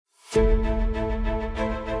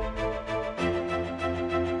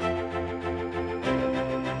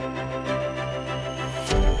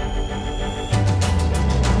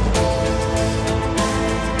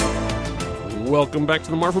Welcome back to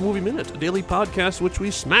the Marvel Movie Minute, a daily podcast in which we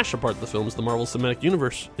smash apart the films of the Marvel Cinematic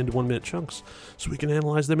Universe into 1-minute chunks so we can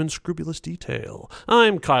analyze them in scrupulous detail.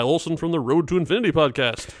 I'm Kyle Olson from the Road to Infinity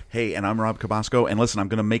podcast. Hey, and I'm Rob Cabasco, and listen, I'm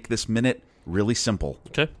going to make this minute really simple.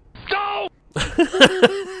 Okay. Go!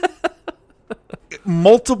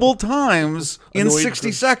 Multiple times in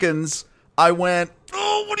 60 seconds, I went,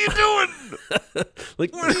 oh, what are you doing?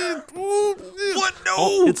 Like, what? No!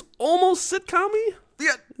 Oh, it's almost sitcom-y?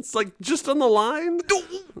 Yeah. It's like just on the line. No.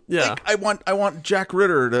 Yeah. Like, I want Jack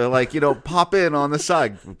Ritter to pop in on the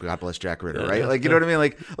side. God bless Jack Ritter, right? Like, you know what I mean?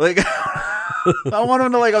 Like I want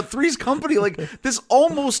him to a Three's Company. Like, this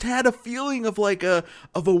almost had a feeling of a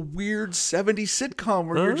weird 70s sitcom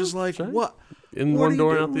where you're just like, what? In one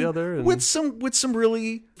door and out the other, and with some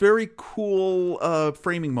really very cool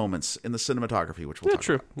framing moments in the cinematography, which we'll talk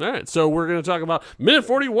about. All right, so we're going to talk about minute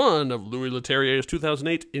 41 of Louis Leterrier's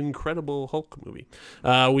 2008 Incredible Hulk movie.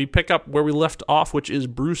 We pick up where we left off, which is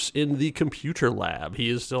Bruce in the computer lab. He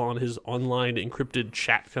is still on his online encrypted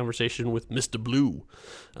chat conversation with Mr. Blue.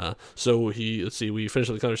 We finished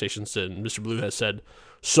the conversation, and Mr. Blue has said,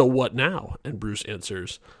 "So what now?" And Bruce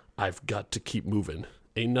answers, "I've got to keep moving.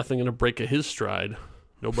 Ain't nothing gonna break his stride.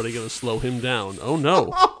 Nobody gonna slow him down. Oh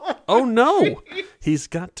no. Oh no. He's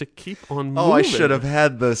got to keep on moving." Oh, I should have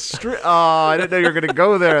had the I didn't know you were gonna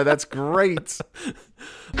go there. That's great.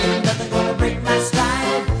 Ain't nothing gonna break my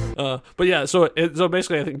stride. But yeah, so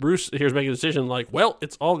basically I think Bruce here is making a decision like, well,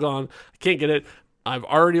 it's all gone. I can't get it. I've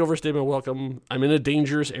already overstayed my welcome. I'm in a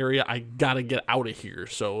dangerous area. I gotta get out of here.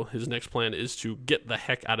 So his next plan is to get the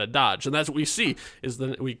heck out of Dodge. And that's what we see, is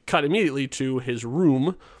then we cut immediately to his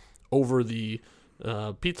room over the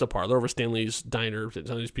pizza parlor, over Stanley's diner,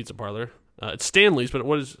 Stanley's pizza parlor. It's Stanley's, but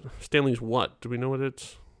what is Stanley's what? Do we know what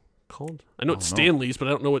it's called? I know it's Stanley's, but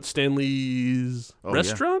I don't know what Stanley's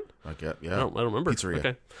restaurant? Yeah. I don't remember. Pizzeria.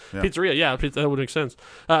 Okay. Yeah. Pizzeria, yeah, that would make sense.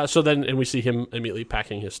 So then, and we see him immediately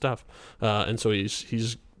packing his stuff. And so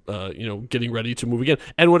he's getting ready to move again.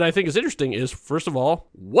 And what I think is interesting is, first of all,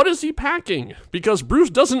 what is he packing? Because Bruce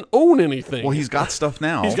doesn't own anything. Well, he's got stuff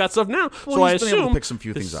now. He's got stuff now. Well, so I he's been assume able to pick some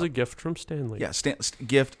few this things is up. a gift from Stanley. Yeah,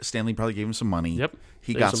 gift. Stanley probably gave him some money. Yep.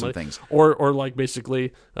 He got some things. Or like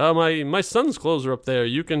basically, my son's clothes are up there.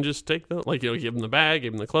 You can just take them. Like, give him the bag,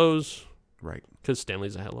 give him the clothes. Right. Because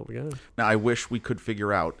Stanley's a hell of a guy. Now, I wish we could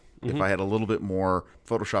figure out, if I had a little bit more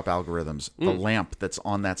Photoshop algorithms, the lamp that's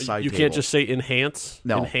on that side table. You can't just say enhance.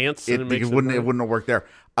 No. Enhance. It wouldn't have worked there.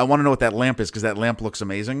 I want to know what that lamp is, because that lamp looks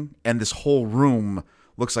amazing. And this whole room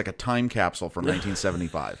looks like a time capsule from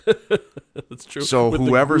 1975. That's true. So with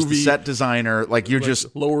whoever's the groovy, set designer,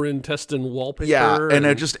 just lower intestine wallpaper. Yeah,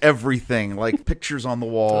 and just everything, like pictures on the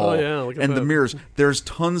wall. Oh, yeah, look at and the that. mirrors. There's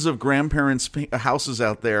tons of grandparents' houses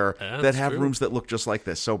out there that have true. rooms that look just like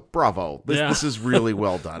this. So bravo, this is really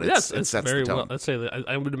well done. Yes, it sets very the tone. well. Let's say that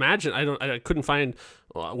I would imagine. I couldn't find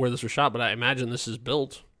where this was shot, but I imagine this is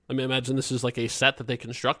built. I mean, imagine this is like a set that they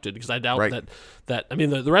constructed, because I doubt that I mean,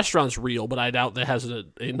 the restaurant's real, but I doubt that has a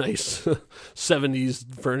nice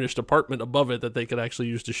 70s furnished apartment above it that they could actually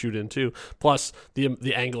use to shoot into. Plus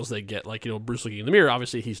the angles they get, like, Bruce looking in the mirror.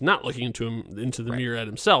 Obviously, he's not looking into the mirror at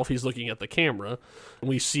himself. He's looking at the camera. And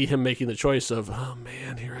we see him making the choice of, oh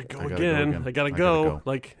man, here I go again. I gotta go.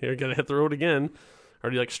 Like, here I gotta hit the road again.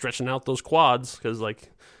 Already like stretching out those quads because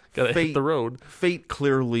gotta hit the road. Fate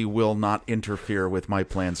clearly will not interfere with my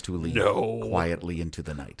plans to leave quietly into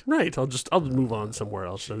the night. Right. I'll move on somewhere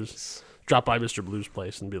else. I'll just drop by Mr. Blue's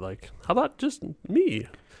place and be like, how about just me? Yeah.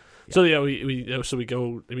 So yeah, we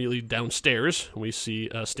go immediately downstairs and we see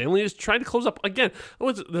Stanley is trying to close up again. Oh,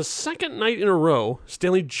 it's the second night in a row.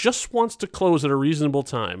 Stanley just wants to close at a reasonable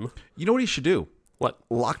time. You know what he should do? What?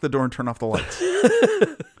 Lock the door and turn off the lights.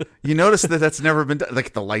 You notice that's never been done.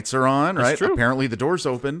 Like, the lights are on, right? True. Apparently the door's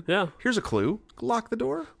open. Yeah. Here's a clue. Lock the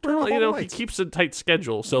door. Turn off all the lights. He keeps a tight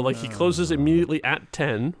schedule. So, he closes immediately at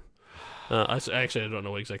 10. Actually, I don't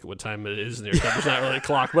know exactly what time it is in there. It's not really a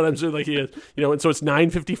clock, but I'm saying he has, and so it's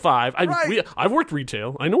 9:55. I've worked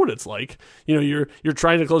retail. I know what it's like. You're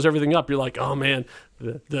trying to close everything up. You're like, oh man,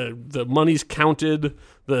 the money's counted,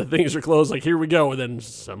 the things are closed. Like, here we go, and then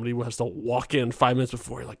somebody has to walk in 5 minutes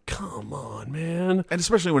before. You're like, come on, man. And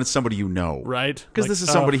especially when it's somebody you know, right? Because this is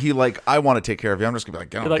somebody I want to take care of you. I'm just gonna be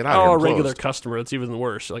like, get out of here. Oh, a regular customer. It's even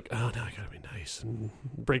worse. You're like, oh, now I gotta be nice and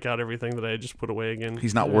break out everything that I just put away again.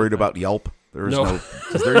 He's not worried about Yelp.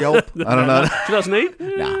 Is there Yelp? I don't know. 2008?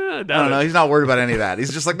 No. I don't know. He's not worried about any of that.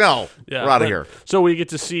 He's just like, no, we're out of here. So we get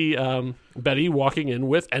to see Betty walking in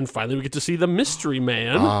with, and finally we get to see the mystery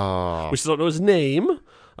man. Oh. We still don't know his name,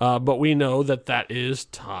 but we know that is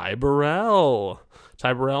Ty Burrell.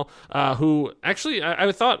 Ty Burrell, who actually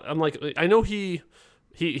I thought, I know he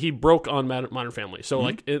He broke on Modern Family. So,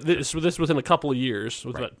 like, this within a couple of years,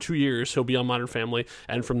 with about 2 years, he'll be on Modern Family,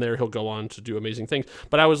 and from there he'll go on to do amazing things.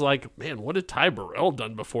 But I was like, man, what had Ty Burrell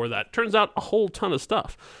done before that? Turns out a whole ton of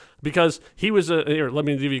stuff. Because he was here, let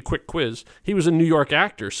me give you a quick quiz. He was a New York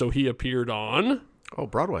actor, so he appeared on... Oh,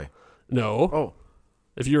 Broadway. No. Oh.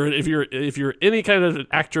 If you're any kind of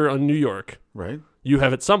actor on New York, right, you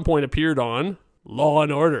have at some point appeared on Law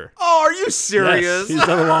and Order. Oh, are you serious? Yes, he's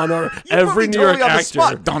done Law and Order. Every New York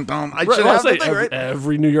actor. Dum dum. I Right, should I'll have say, the thing, right?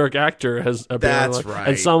 every New York actor has appeared That's on Law, right.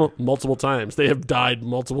 and some multiple times. They have died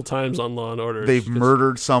multiple times on Law and Order. They've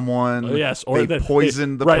murdered someone. Oh, yes, or they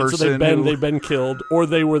poisoned the person. So they've been killed, or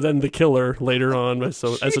they were then the killer later on.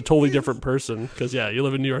 So as a totally different person, because you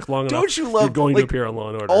live in New York long enough. Don't you love? You're going like, to appear on Law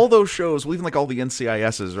and Order. All those shows, well, even like all the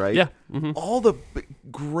NCISs, right? Yeah. All the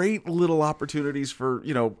great little opportunities for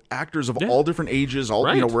actors of all different ages, all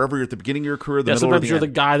wherever you're at the beginning of your career, the middle, or sometimes the you're end. the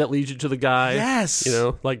guy that leads you to the guy. Yes.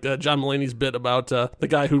 Like John Mulaney's bit about the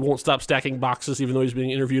guy who won't stop stacking boxes even though he's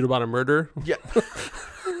being interviewed about a murder. Yeah. His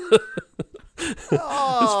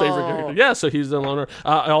favorite character. Yeah, so he's the loner.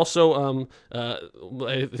 I also,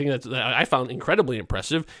 I think that I found incredibly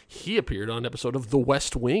impressive. He appeared on an episode of The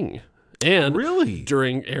West Wing. And really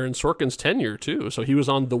during Aaron Sorkin's tenure too, so he was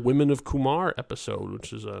on the Women of Kumar episode,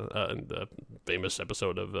 which is a famous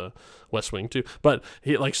episode of West Wing too. But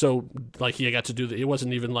he got to do it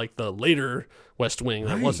wasn't even like the later West Wing.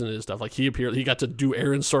 That wasn't his stuff. Like he got to do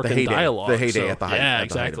Aaron Sorkin dialogue. The heyday at the height. Yeah, at the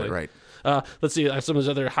exactly. height of it, right. Let's see some of his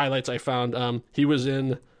other highlights I found. He was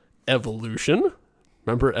in Evolution.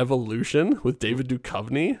 Remember Evolution with David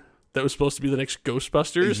Duchovny? That was supposed to be the next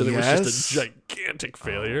Ghostbusters, and it was just a gigantic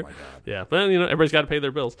failure. Oh my God. Yeah, but everybody's got to pay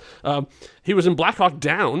their bills. He was in Black Hawk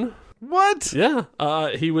Down. What? Yeah.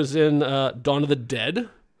 He was in Dawn of the Dead,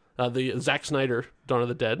 the Zack Snyder Dawn of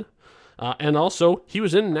the Dead. And also, he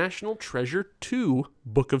was in National Treasure 2,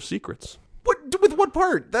 Book of Secrets. With what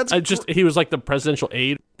part? He was like the presidential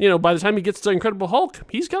aide. By the time he gets to Incredible Hulk,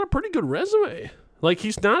 he's got a pretty good resume. Like,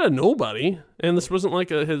 he's not a nobody, and this wasn't like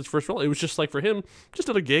his first role. It was just like, for him, just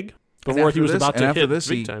at a gig before he was about to hit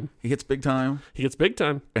big time. He hits big time. He gets big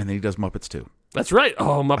time. And then he does Muppets too. That's right.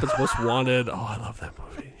 Oh, Muppets Most Wanted. Oh, I love that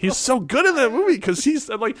movie. He's so good in that movie because he's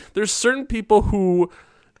like, there's certain people who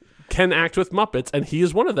can act with Muppets, and he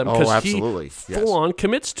is one of them because he full-on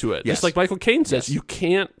commits to it. Yes. Just like Michael Caine says, you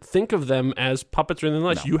can't think of them as puppets or anything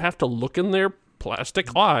like that. You have to look in their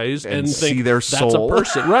plastic eyes and think see their soul. That's a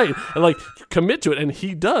person, right? And like commit to it, and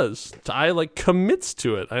he does. Ty commits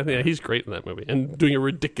to it. I think he's great in that movie and doing a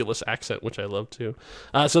ridiculous accent, which I love too.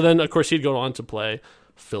 So then, of course, he'd go on to play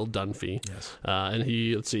Phil Dunphy. Yes,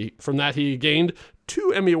 and from that he gained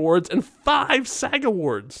 2 Emmy Awards and 5 SAG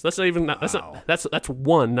Awards. That's not even that's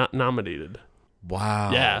one not nominated. Wow.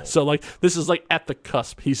 Yeah. So this is at the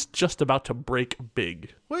cusp. He's just about to break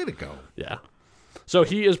big. Way to go. Yeah. So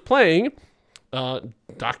he is playing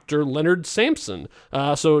Dr. Leonard Samson.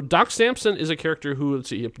 So Doc Samson is a character who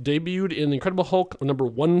debuted in Incredible Hulk number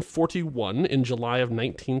 141 in July of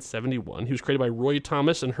 1971. He was created by Roy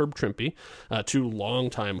Thomas and Herb Trimpe, 2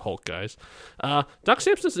 longtime Hulk guys. Doc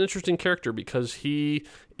Samson is an interesting character because he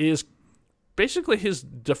is basically his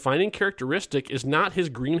defining characteristic is not his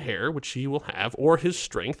green hair, which he will have, or his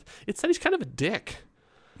strength. It's that he's kind of a dick.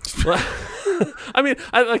 I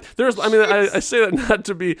say that not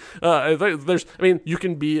to be. You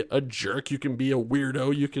can be a jerk, you can be a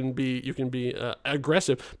weirdo, you can be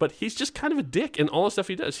aggressive, but he's just kind of a dick in all the stuff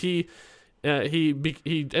he does. He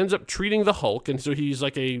ends up treating the Hulk, and so he's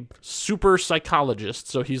like a super psychologist.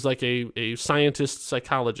 So he's like a scientist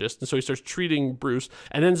psychologist, and so he starts treating Bruce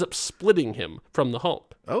and ends up splitting him from the Hulk.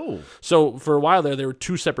 Oh. So for a while there were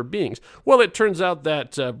 2 separate beings. Well, it turns out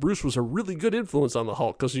that Bruce was a really good influence on the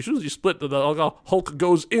Hulk, because as soon as you split, the Hulk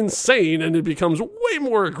goes insane, and it becomes way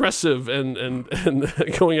more aggressive and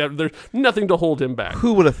going out. There's nothing to hold him back.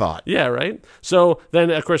 Who would have thought? Yeah, right? So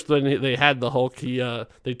then, of course, they had the Hulk.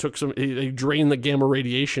 They drained the gamma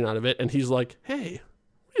radiation out of it, and he's like, hey,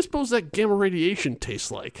 what do you suppose that gamma radiation tastes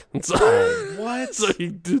like? And so, what? So he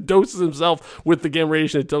doses himself with the gamma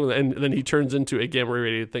radiation, and then he turns into a gamma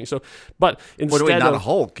radiated thing. So, but instead not a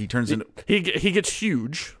Hulk. He turns into... He gets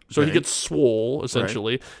huge, so he gets swole,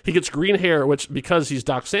 essentially. Right. He gets green hair, which, because he's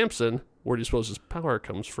Doc Samson, where do you suppose his power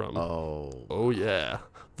comes from? Oh, yeah.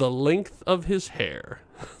 The length of his hair.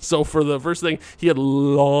 So for the first thing, he had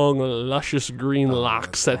long, luscious green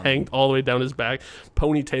locks that hanged all the way down his back,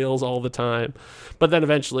 ponytails all the time. But then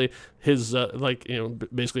eventually, his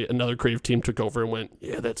basically another creative team took over and went,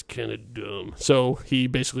 yeah, that's kind of dumb. So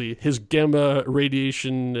his gamma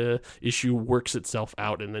radiation issue works itself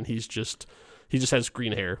out, and then he's He just has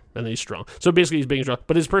green hair, and then he's strong. So basically, he's being strong.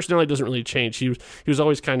 But his personality doesn't really change. He was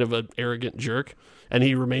always kind of an arrogant jerk, and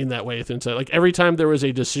he remained that way. Like every time there was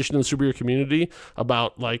a decision in the superhero community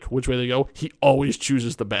about like which way they go, he always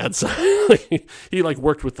chooses the bad side. he like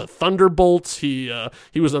worked with the Thunderbolts. He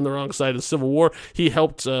was on the wrong side of the Civil War. He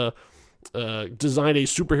helped design a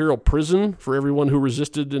superhero prison for everyone who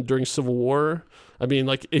resisted during Civil War. I mean,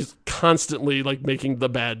 like, is constantly like making the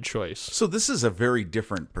bad choice. So this is a very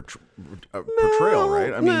different portrayal,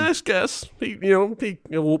 right? I mean, I guess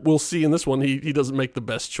we'll see in this one. He doesn't make the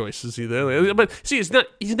best choices either. But see,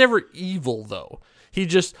 he's never evil though. He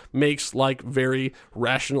just makes like very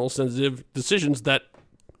rational, sensitive decisions that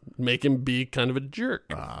make him be kind of a jerk.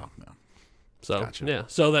 No. So gotcha. yeah,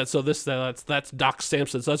 that's Doc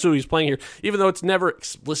Samson. So that's who he's playing here, even though it's never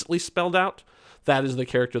explicitly spelled out. That is the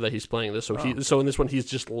character that he's playing this. So in this one, he's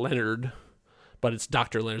just Leonard, but it's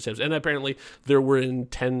Dr. Leonard Samson. And apparently there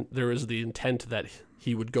was the intent that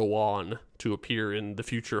he would go on to appear in the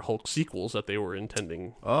future Hulk sequels that they were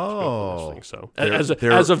intending. Oh, so as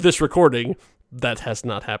of this recording, that has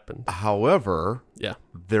not happened. However, yeah,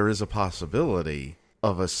 there is a possibility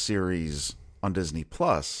of a series on Disney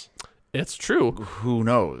Plus. It's true. Who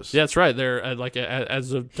knows? Yeah, that's right. They're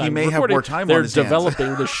as of time he may recording, have more time they're on his hands.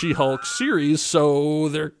 developing the She-Hulk series, so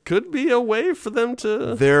there could be a way for them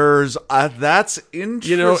to. There's that's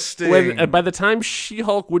interesting. By the time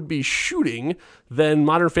She-Hulk would be shooting, then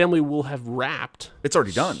Modern Family will have wrapped. It's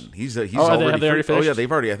already done. He's already. Have they already finished?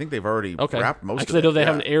 Oh yeah, I think they've already wrapped most of it. Because I know they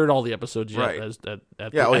haven't aired all the episodes yet Right.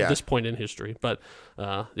 at this point in history. But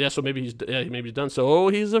so maybe he's done. So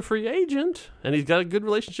he's a free agent, and he's got a good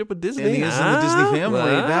relationship with Disney. And he is in the Disney family.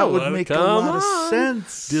 That would make a lot of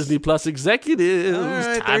sense. Disney Plus executives.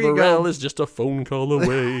 Right, Ty Burrell is just a phone call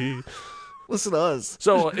away. Listen to us.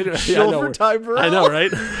 So for Ty Burrell. I know,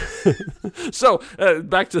 right? So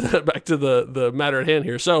back to the matter at hand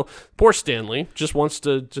here. So poor Stanley just wants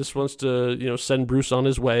to send Bruce on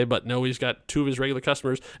his way, but no, he's got two of his regular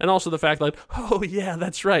customers, and also the fact that yeah,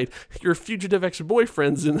 that's right, your fugitive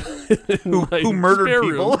ex-boyfriends who murdered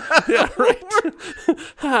people. Yeah,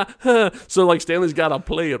 right. So like Stanley's got to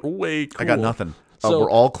play it way cool. I got nothing.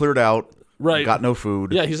 We're all cleared out. Right. Got no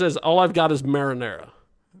food. Yeah, he says all I've got is marinara.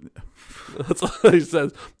 That's all he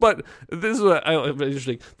says. But this is what I find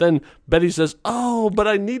interesting. Then Betty says, "Oh, but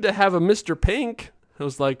I need to have a Mr. Pink." I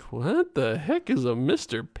was like, "What the heck is a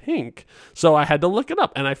Mr. Pink?" So I had to look it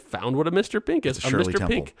up, and I found what a Mr. Pink is. It's a Shirley Mr. Temple.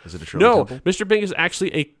 Pink. Is it a Shirley Temple? No, Mr. Pink is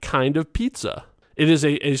actually a kind of pizza. It is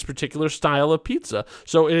a particular style of pizza.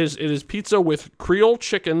 So it is pizza with Creole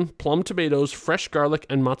chicken, plum tomatoes, fresh garlic,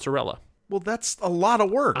 and mozzarella. Well, that's a lot of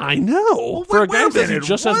work. I know. For a guy that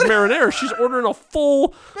just has marinara, she's ordering a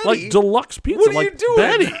full, Betty, deluxe pizza. What are you doing?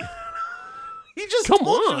 Betty. He just Come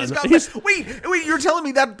told you on. he's got wait, you're telling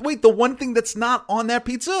me that, the one thing that's not on that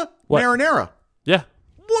pizza? What? Marinara. Yeah.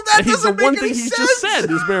 Well, that He's doesn't the one make thing any he sense. just said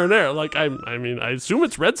is marinara. Like, I mean, I assume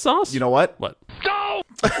it's red sauce. You know what? What? No!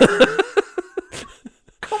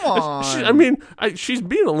 Come on. She's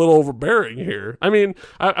being a little overbearing here. I mean,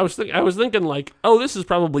 I was thinking like, oh, this is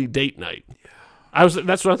probably date night.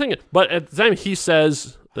 That's what I'm thinking. But at the time, he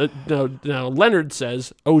says, now Leonard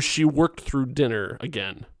says, oh, she worked through dinner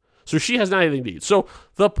again. So she has not anything to eat. So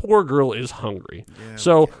the poor girl is hungry. Yeah,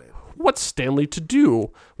 so what's Stanley to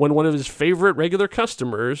do when one of his favorite regular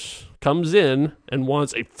customers comes in and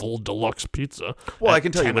wants a full deluxe pizza? Well, I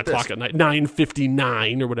can tell you what 10 o'clock at night,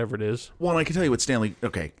 9:59 or whatever it is. Well, I can tell you what Stanley...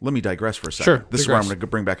 Okay, let me digress for a second. Sure. This is where I'm going to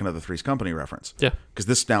bring back another Three's Company reference. Yeah. Because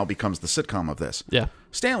this now becomes the sitcom of this. Yeah.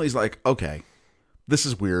 Stanley's like, okay, this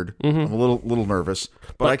is weird. I'm a little nervous.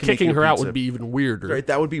 But I can kicking make you a her out pizza. would be even weirder. Right,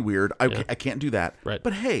 that would be weird. I can't do that. Right.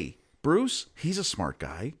 But hey, Bruce, he's a smart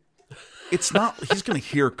guy. It's not... He's going to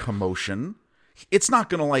hear commotion. It's not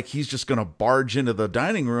going to he's just going to barge into the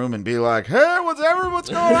dining room and be like, hey, what's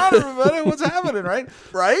going on, everybody? What's happening, right?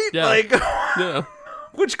 Right? Yeah. Yeah.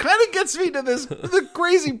 Which kind of gets me to the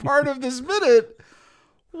crazy part of this minute.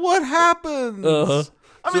 What happens? Uh-huh.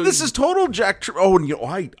 I mean, this is total Jack Tripper. Oh,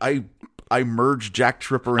 and I merged Jack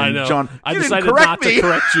Tripper and John. I decided not to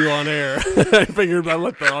correct you on air. I figured I'd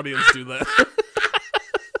let the audience do that.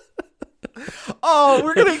 Oh,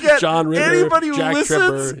 we're gonna get John Ritter, anybody who Jack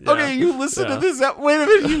listens. Tripper, yeah. Okay, you listen to this. Wait a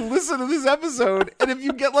minute, you listen to this episode, and if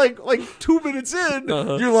you get like 2 minutes in,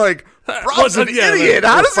 you're like, "Rob's an idiot.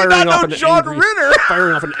 How does he not know John Ritter?"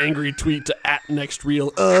 Firing off an angry tweet to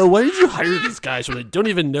 @nextreel. Why did you hire these guys when they don't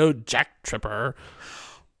even know Jack Tripper?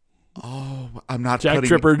 Oh, I'm not Jack cutting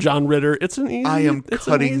Tripper, John Ritter. It's an easy. I am it's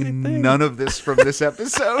cutting none of this from this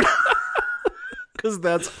episode. Because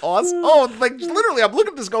that's awesome. Oh, literally, I'm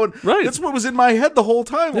looking at this going, right. That's what was in my head the whole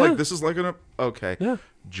time. Yeah. This is okay. Yeah.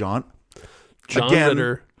 John John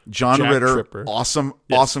Ritter. John Jack Ritter, Tripper. awesome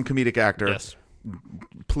comedic actor. Yes.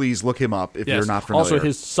 Please look him up if Yes. you're not familiar. Also,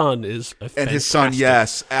 his son is a and his son,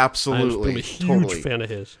 yes, absolutely. I'm a huge fan of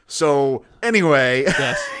his. So anyway,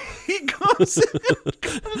 Yes. he goes.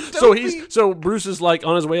 So Bruce is like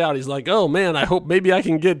on his way out. He's like, "Oh man, I hope maybe I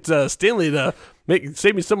can get Stanley to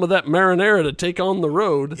save me some of that marinara to take on the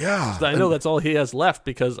road." Yeah, I know that's all he has left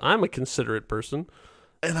because I'm a considerate person,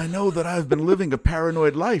 and I know that I've been living a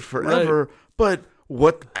paranoid life forever, but.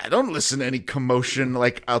 What? I don't listen to any commotion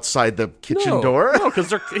like outside the kitchen door. No,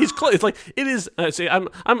 because he's close. It's like it is. See, I'm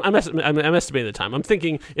estimating the time. I'm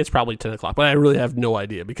thinking it's probably 10 o'clock, but I really have no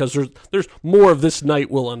idea because there's more of this night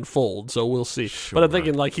will unfold. So we'll see. Sure. But I'm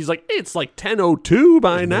thinking like he's like it's like 10:02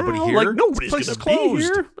 by now. Nobody here? Like nobody's This place gonna is be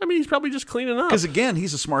closed. here. I mean, he's probably just cleaning up. Because again,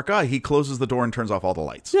 he's a smart guy. He closes the door and turns off all the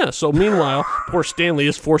lights. Yeah. So meanwhile, poor Stanley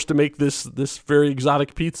is forced to make this very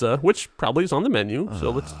exotic pizza, which probably is on the menu.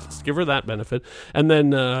 So let's give her that benefit. And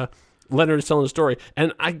then Leonard is telling a story,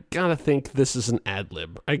 and I gotta think this is an ad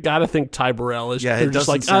lib. I gotta think Ty Burrell is they're just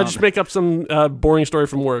like, just make up some boring story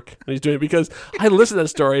from work, and he's doing it because I listened to that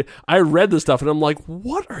story, I read the stuff, and I'm like,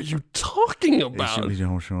 what are you talking about? I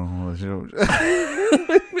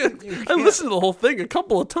listened to the whole thing a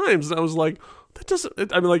couple of times, and I was like, that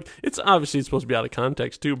doesn't. I mean, like, it's obviously supposed to be out of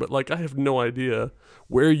context too, but like, I have no idea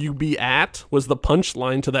where you be at was the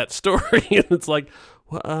punchline to that story, and it's like,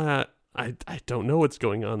 well, I don't know what's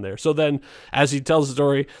going on there. So then, as he tells the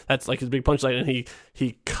story, that's like his big punchline, and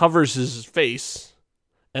he covers his face,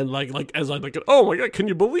 and like as I'm like, oh my god, can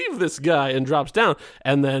you believe this guy? And drops down,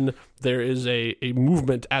 and then there is a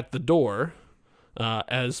movement at the door,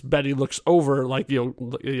 as Betty looks over, like you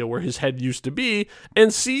know where his head used to be,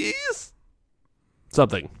 and sees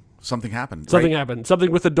something. Something happened. Something happened.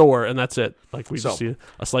 Something with the door, and that's it. Like we just see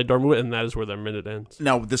a slight door movement, and that is where their minute ends.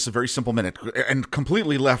 Now, this is a very simple minute, and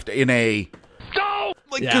completely left in a no,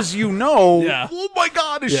 like because yeah. oh my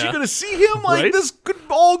God, is she going to see him? Like this could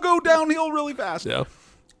all go downhill really fast. Yeah,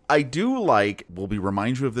 I do like. We'll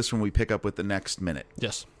remind you of this when we pick up with the next minute.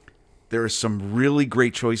 Yes, there are some really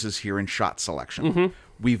great choices here in shot selection. Mm-hmm.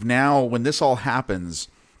 We've now, when this all happens,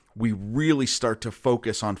 we really start to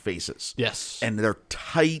focus on faces. Yes. And they're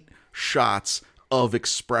tight shots of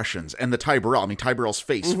expressions. And the Ty Burrell's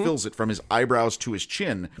face fills it from his eyebrows to his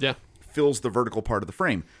chin. Yeah. Fills the vertical part of the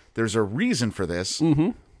frame. There's a reason for this,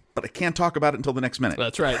 but I can't talk about it until the next minute.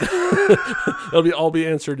 That's right. It'll all be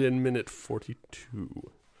answered in minute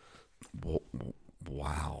 42.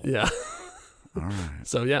 Wow. Yeah. All right.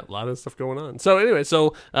 So yeah, a lot of stuff going on. So anyway,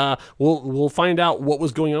 we'll find out what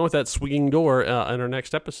was going on with that swinging door in our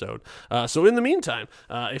next episode. So in the meantime,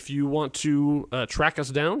 if you want to track us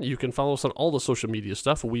down, you can follow us on all the social media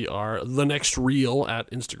stuff. We are The Next Reel at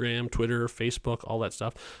Instagram, Twitter, Facebook, all that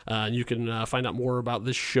stuff. And you can find out more about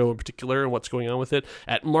this show in particular and what's going on with it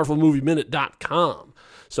at MarvelMovieMinute.com.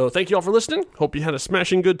 So thank you all for listening. Hope you had a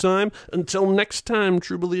smashing good time. Until next time,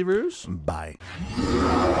 true believers. Bye.